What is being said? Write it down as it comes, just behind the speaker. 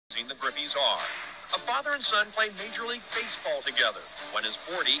The Griffies are. A father and son play Major League Baseball together. One is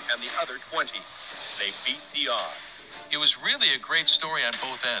 40 and the other 20. They beat the odds. It was really a great story on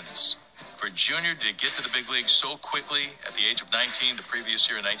both ends. For Junior to get to the big leagues so quickly at the age of 19 the previous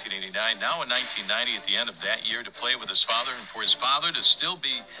year in 1989, now in 1990 at the end of that year to play with his father, and for his father to still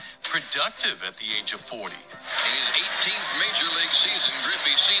be productive at the age of 40. In his 18th Major League season,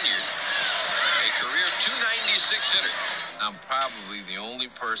 Griffey Sr., a career .296 hitter. I'm probably the only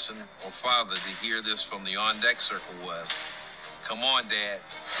person or father to hear this from the on-deck circle was, "Come on, Dad." And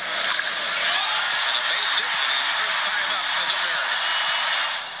a base hit in his first time up as a Mariner.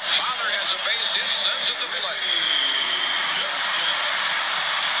 Father has a base hit, son's at the plate.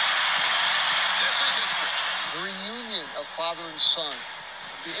 This is history. The reunion of father and son,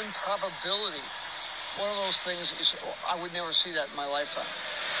 the improbability, one of those things is, I would never see that in my lifetime.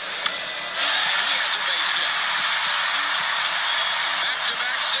 And he has a base hit.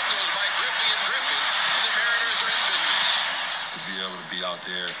 Back-to-back singles by Griffey and Griffey, and the Mariners are in business. To be able to be out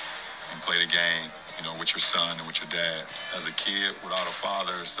there and play the game, you know, with your son and with your dad. As a kid, without a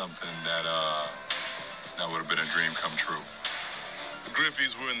father, is something that would have been a dream come true. The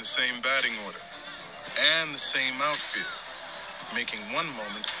Griffies were in the same batting order and the same outfield, making one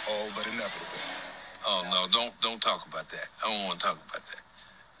moment all but inevitable. Oh, no, don't talk about that. I don't want to talk about that.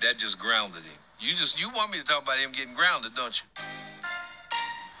 That just grounded him. You want me to talk about him getting grounded, don't you?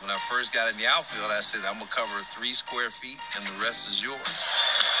 When I first got in the outfield, I said, I'm going to cover 3 square feet and the rest is yours.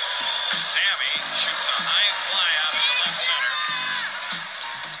 Sammy shoots a high fly out of the left center.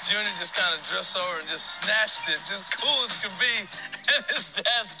 Junior just kind of drifts over and just snatched it, just cool as could be. And his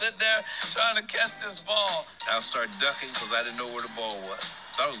dad sitting there trying to catch this ball. I started ducking because I didn't know where the ball was.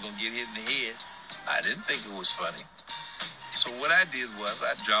 Thought I was going to get hit in the head. I didn't think it was funny. So what I did was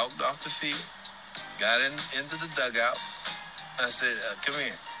I jogged off the field, got into the dugout. I said, come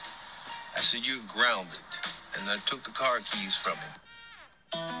here. I said, you're grounded. And I took the car keys from him.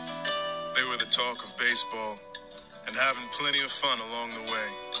 They were the talk of baseball and having plenty of fun along the way.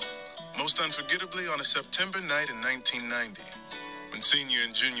 Most unforgettably on a September night in 1990, when Senior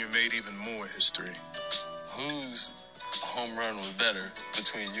and Junior made even more history. Whose home run was better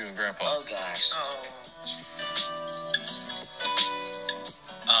between you and Grandpa? Oh, gosh.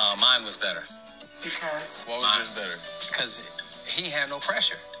 Mine was better. Because? What was yours better? Because he had no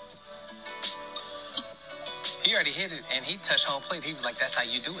pressure. He already hit it, and he touched home plate. He was like, that's how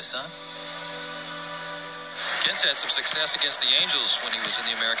you do it, son. Kent's had some success against the Angels when he was in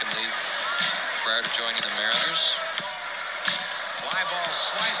the American League prior to joining the Mariners. Fly ball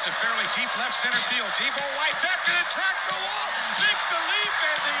sliced to fairly deep left center field. Devo White back to the track, the wall, makes the leap,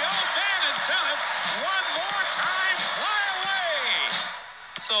 and the old man has done it one more time. Fly away!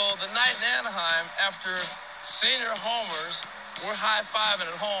 So the night in Anaheim, after Senior homers, we're high-fiving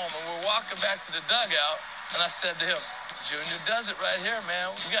at home, and we're walking back to the dugout, and I said to him, Junior does it right here,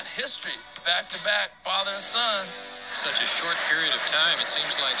 man. We got history, back-to-back, father and son. Such a short period of time. It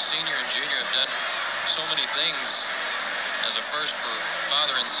seems like Senior and Junior have done so many things as a first for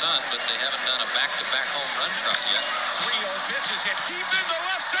father and son, but they haven't done a back-to-back home run trot yet. 3-0 pitches hit deep into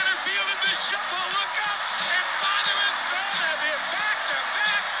left center field, and Bishop will look up, and father and son have hit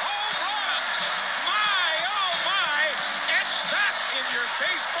back-to-back home runs. My, oh my, etch that in your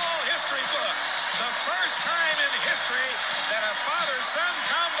baseball history book. The first time in history that a father-son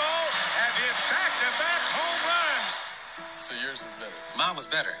combo have hit back-to-back home runs. So yours was better. Mine was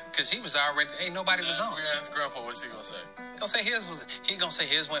better, because he was already, ain't nobody was on. We asked Grandpa, what's he going to say? He gonna say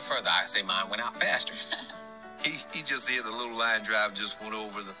his went further. I say mine went out faster. He just hit a little line drive, just went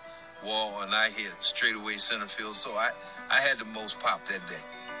over the wall, and I hit straightaway center field. So I had the most pop that day.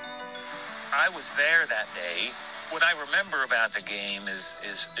 I was there that day. What I remember about the game is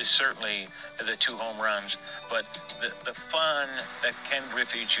certainly the 2 home runs, but the fun that Ken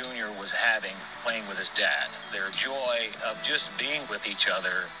Griffey Jr. was having playing with his dad, their joy of just being with each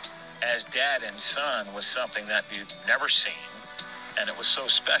other as dad and son was something that you'd never seen, and it was so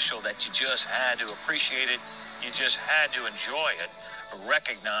special that you just had to appreciate it, you just had to enjoy it,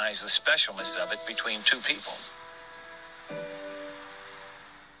 recognize the specialness of it between 2 people.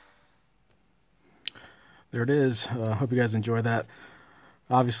 There it is. Hope you guys enjoy that.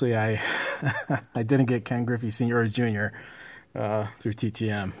 Obviously, I didn't get Ken Griffey Sr. or Jr. Through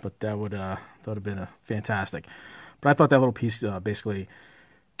TTM, but that would have been fantastic. But I thought that little piece basically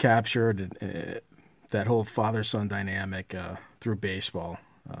captured that whole father-son dynamic through baseball.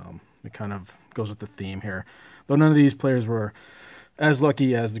 It kind of goes with the theme here. Though none of these players were as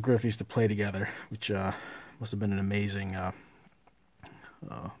lucky as the Griffies to play together, which must have been an amazing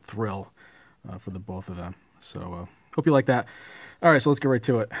thrill for the both of them. So hope you like that. All right, so let's get right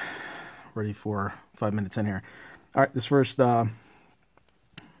to it. Ready for 5 minutes in here. All right, this first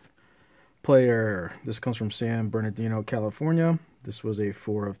player, this comes from San Bernardino, California. This was a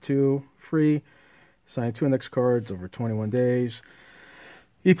 4 of 2, free. Signed 2 index cards over 21 days.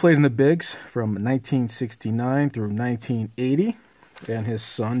 He played in the bigs from 1969 through 1980. And his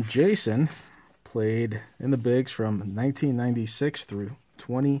son, Jason, played in the bigs from 1996 through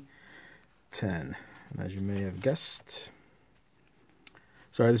 2010. And as you may have guessed...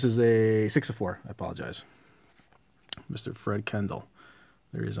 Sorry, this is a 6 of 4. I apologize. Mr. Fred Kendall.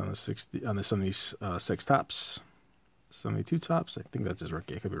 There he is on the 76 tops. 72 tops. I think that's his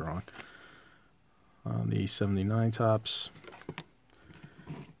rookie. I could be wrong. On the 79 tops.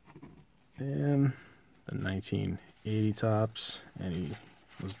 And the 1980 tops. And he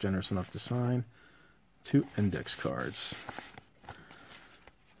was generous enough to sign 2 index cards.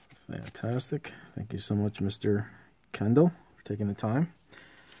 Fantastic. Thank you so much, Mr. Kendall, for taking the time.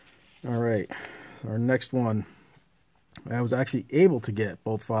 All right, so our next one, I was actually able to get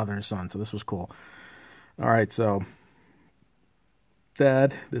both father and son, so this was cool. All right, so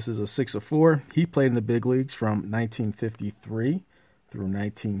Dad, this is a 6 of 4. He played in the big leagues from 1953 through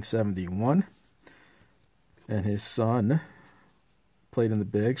 1971. And his son played in the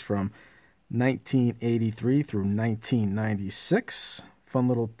bigs from 1983 through 1996. Fun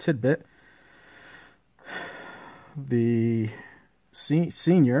little tidbit. The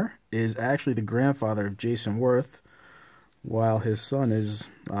senior is actually the grandfather of Jason Worth, while his son is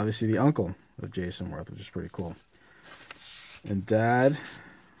obviously the uncle of Jason Worth, which is pretty cool. And Dad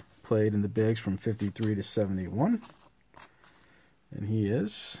played in the bigs from 53 to 71. And he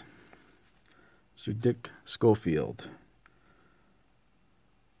is Mr. Dick Schofield.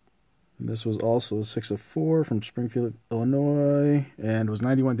 And this was also a 6 of 4 from Springfield, Illinois, and was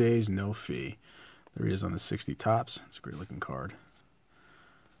 91 days, no fee. There he is on the 60 tops. It's a great looking card.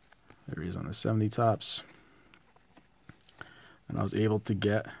 There he is on the 70 tops. And I was able to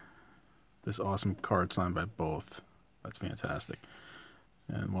get this awesome card signed by both. That's fantastic.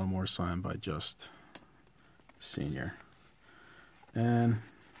 And one more signed by just senior. And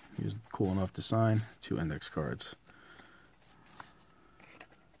he was cool enough to sign 2 index cards.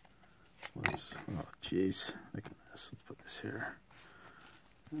 Oh, jeez. Let's put this here.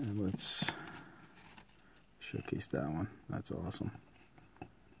 And let's showcase that one. That's awesome.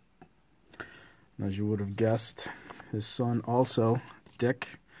 As you would have guessed, his son also, Dick,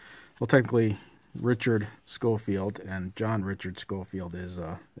 well, technically Richard Schofield, and John Richard Schofield is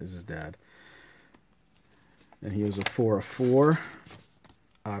his dad. And he was a 4 of 4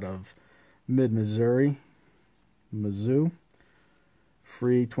 out of mid-Missouri, Mizzou.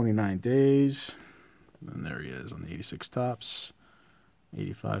 Free 29 days. And there he is on the 86 tops,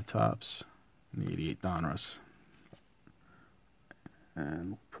 85 tops, and the 88 Donruss. And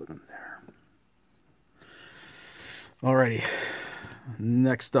we'll put him there. Alrighty,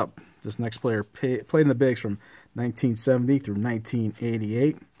 next up, this next player played in the bigs from 1970 through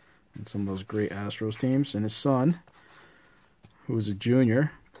 1988, and some of those great Astros teams. And his son, who was a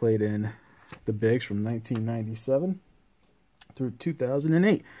junior, played in the bigs from 1997 through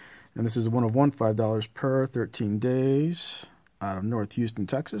 2008. And this is a 1 of 1, $5 per 13 days, out of North Houston,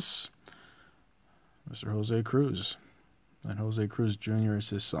 Texas. Mr. Jose Cruz. And Jose Cruz Jr.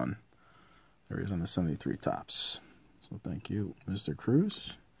 is his son. There he is on the 73 tops. So thank you, Mr.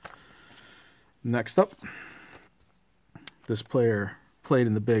 Cruz. Next up, this player played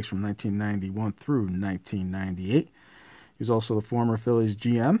in the bigs from 1991 through 1998. He was also the former Phillies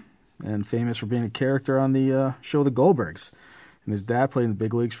GM and famous for being a character on the show The Goldbergs. And his dad played in the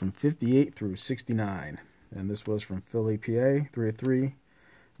big leagues from 58 through 69. And this was from Philly, PA, 3 of 3,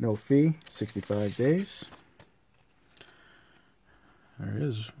 no fee, 65 days. There he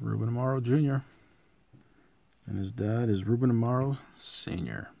is, Ruben Amaro Jr. And his dad is Ruben Amaro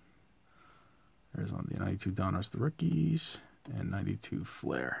Sr. There's on the 92 Donruss, the rookies, and 92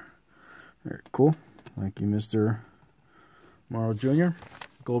 Flair. Very cool. Thank you, Mr. Amaro Jr.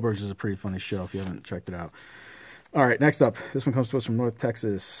 Goldbergs is a pretty funny show if you haven't checked it out. All right, next up. This one comes to us from North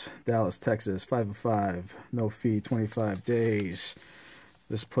Texas, Dallas, Texas. 5 of 5, no fee, 25 days.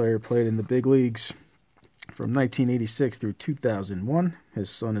 This player played in the big leagues from 1986 through 2001. His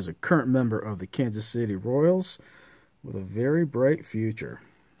son is a current member of the Kansas City Royals with a very bright future.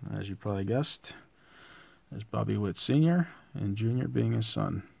 As you probably guessed, there's Bobby Witt Sr. and Jr. being his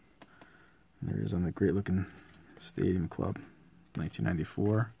son. And there he is on the great-looking Stadium Club,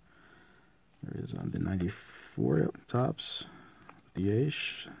 1994. There he is on the 94 tops, the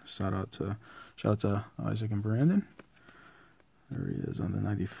Ace. Shout out to Isaac and Brandon. There he is on the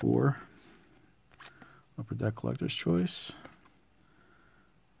 94 Upper Deck Collector's Choice.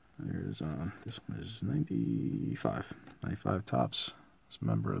 There's this one is 95 tops. It's a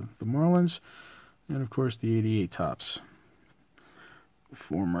member of the Marlins, and of course the 88 tops.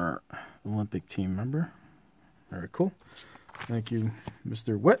 Former Olympic team member. Very cool. Thank you,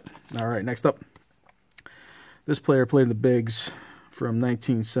 Mr. Witt. All right, next up. This player played in the bigs from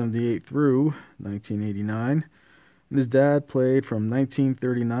 1978 through 1989. And his dad played from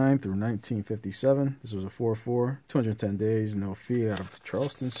 1939 through 1957. This was a 4-4, 210 days, no fee, out of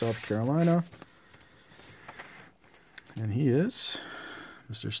Charleston, South Carolina. And he is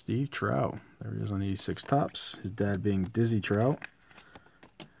Mr. Steve Trout. There he is on the 86 tops. His dad being Dizzy Trout.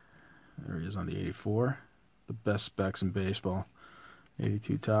 There he is on the 84. The best specs in baseball.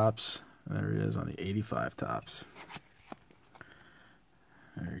 82 tops. And there he is on the 85 tops.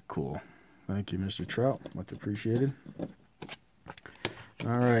 Very cool. Thank you, Mr. Trout. Much appreciated.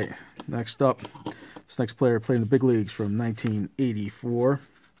 All right, next up. This next player played in the big leagues from 1984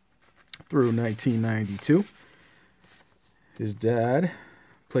 through 1992. His dad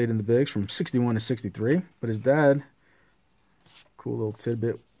played in the bigs from 61 to 63, but his dad, cool little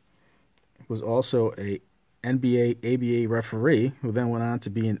tidbit, was also a NBA, ABA referee who then went on to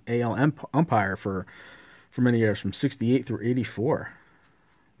be an AL umpire for many years from 68 through 84,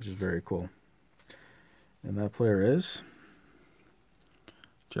 which is very cool. And that player is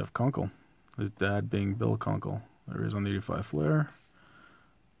Jeff Kunkel, his dad being Bill Kunkel. There he is on the 85 Flair,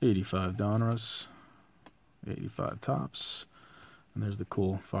 85 Donruss, 85 tops. And there's the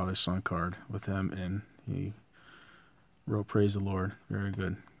cool father-son card with him, and he wrote "Praise the Lord." Very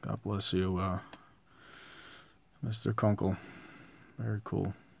good. God bless you, Mr. Kunkel. Very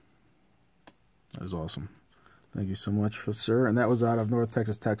cool. That is awesome. Thank you so much, sir. And that was out of North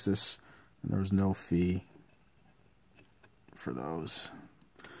Texas, Texas, and there was no fee for those.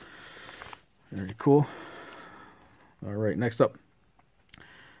 Very cool. All right, next up.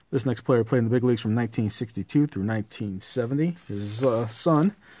 This next player played in the big leagues from 1962 through 1970. His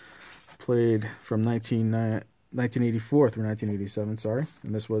son played from 1984 through 1987, sorry.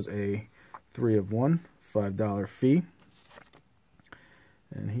 And this was a 3-of-1, $5 fee.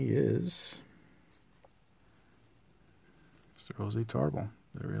 And he is Mr. Jose Tartabull.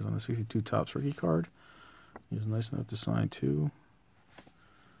 There he is on the 62 tops rookie card. He was nice enough to sign 2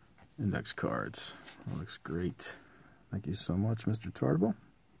 index cards. That looks great. Thank you so much, Mr. Tartabull.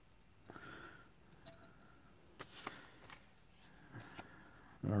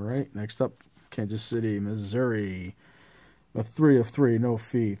 All right, next up, Kansas City, Missouri. A 3-of-3, no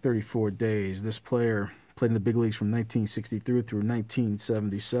fee, 34 days. This player played in the big leagues from 1963 through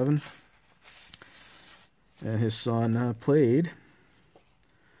 1977. And his son played.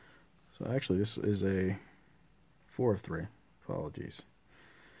 So actually, this is a 4-of-3. Apologies.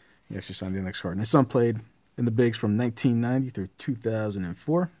 He actually signed the index card. And his son played in the bigs from 1990 through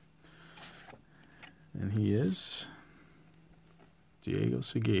 2004. And he is Diego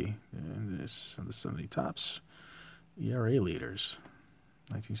Segui. And this on the 70 tops. ERA leaders.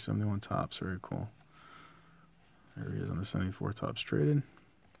 1971 tops. Very cool. There he is on the 74 tops traded.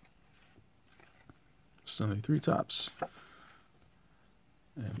 73 tops.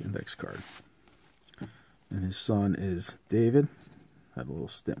 And the index card. And his son is David. Had a little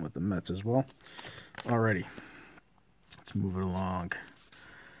stint with the Mets as well. Alrighty. Let's move it along.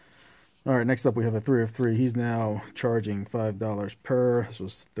 Alright, next up we have a 3-of-3. He's now charging $5 per. This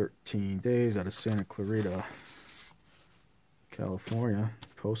was 13 days out of Santa Clarita, California,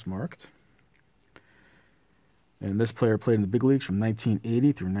 postmarked. And this player played in the big leagues from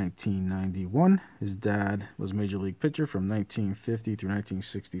 1980 through 1991. His dad was a major league pitcher from 1950 through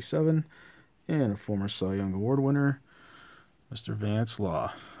 1967, and a former Cy Young Award winner, Mr. Vance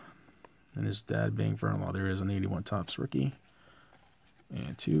Law. And his dad being Vern Law. There is an 81 tops rookie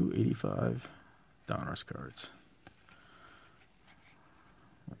and 2 85 Donruss cards.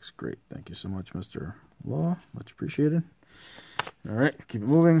 Looks great. Thank you so much, Mr. Law. Much appreciated. All right, keep it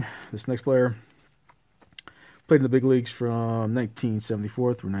moving. This next player played in the big leagues from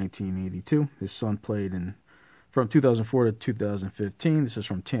 1974 through 1982. His son played from 2004 to 2015. This is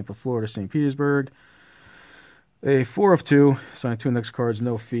from Tampa, Florida, St. Petersburg. A 4-of-2, signed 2 index cards,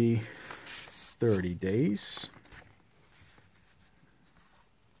 no fee, 30 days.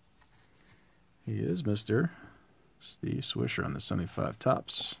 He is Mr. Steve Swisher on the 75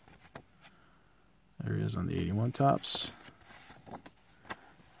 tops. There he is on the 81 tops.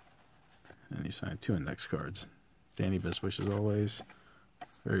 And he signed 2 index cards. Danny, best wishes always.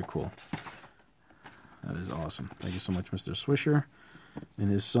 Very cool. That is awesome. Thank you so much, Mr. Swisher. And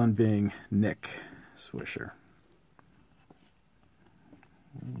his son being Nick Swisher.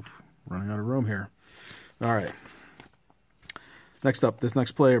 Oof, running out of room here. All right. Next up, this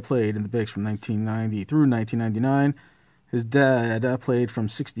next player played in the bigs from 1990 through 1999. His dad played from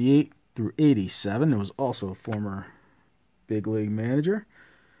 68 through 87. It was also a former big league manager.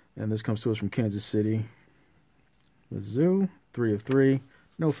 And this comes to us from Kansas City. Mizzou, 3 of 3,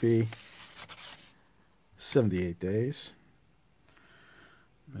 no fee, 78 days.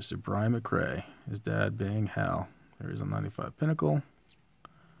 Mr. Brian McRae, his dad being Hal. There he's on 95 Pinnacle.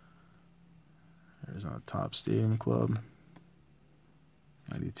 There's on the Top Stadium Club.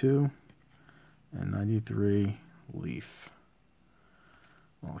 92 and 93 Leaf.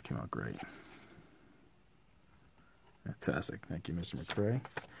 All came out great. Fantastic. Thank you, Mr. McRae.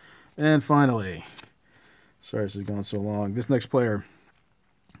 And finally, sorry this has gone so long. This next player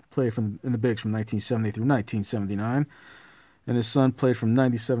played in the bigs from 1970 through 1979. And his son played from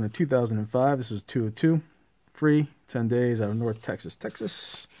 97 to 2005. This is 2 of 2. Free, 10 days out of North Texas,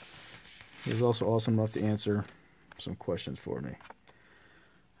 Texas. He was also awesome enough to answer some questions for me.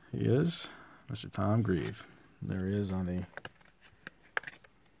 He is Mr. Tom Grieve. There he is on the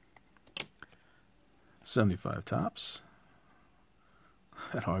 75 tops.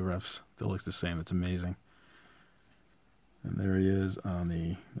 That autograph still looks the same. It's amazing. And there he is on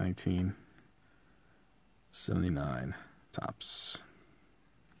the 1979 tops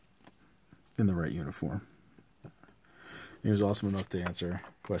in the right uniform. He was awesome enough to answer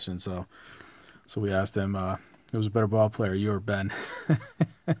questions. So we asked him, who was a better ball player, you or Ben?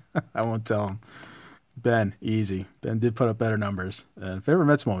 I won't tell him. Ben, easy. Ben did put up better numbers. And favorite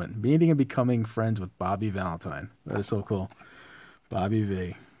Mets moment, meeting and becoming friends with Bobby Valentine. That is so cool. Bobby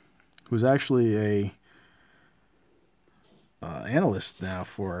V, who's actually a analyst now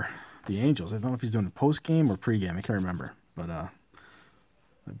for the Angels. I don't know if he's doing the post game or pre-game. I can't remember, but I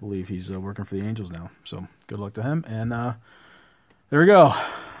believe he's working for the Angels now. So good luck to him. And there we go.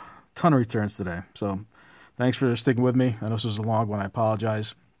 Ton of returns today. So thanks for sticking with me. I know this was a long one. I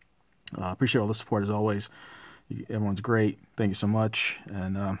apologize. Appreciate all the support as always. Everyone's great. Thank you so much.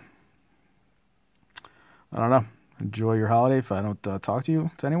 And I don't know. Enjoy your holiday if I don't talk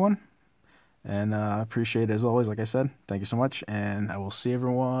to anyone. And appreciate it as always, like I said. Thank you so much. And I will see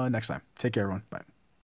everyone next time. Take care, everyone. Bye.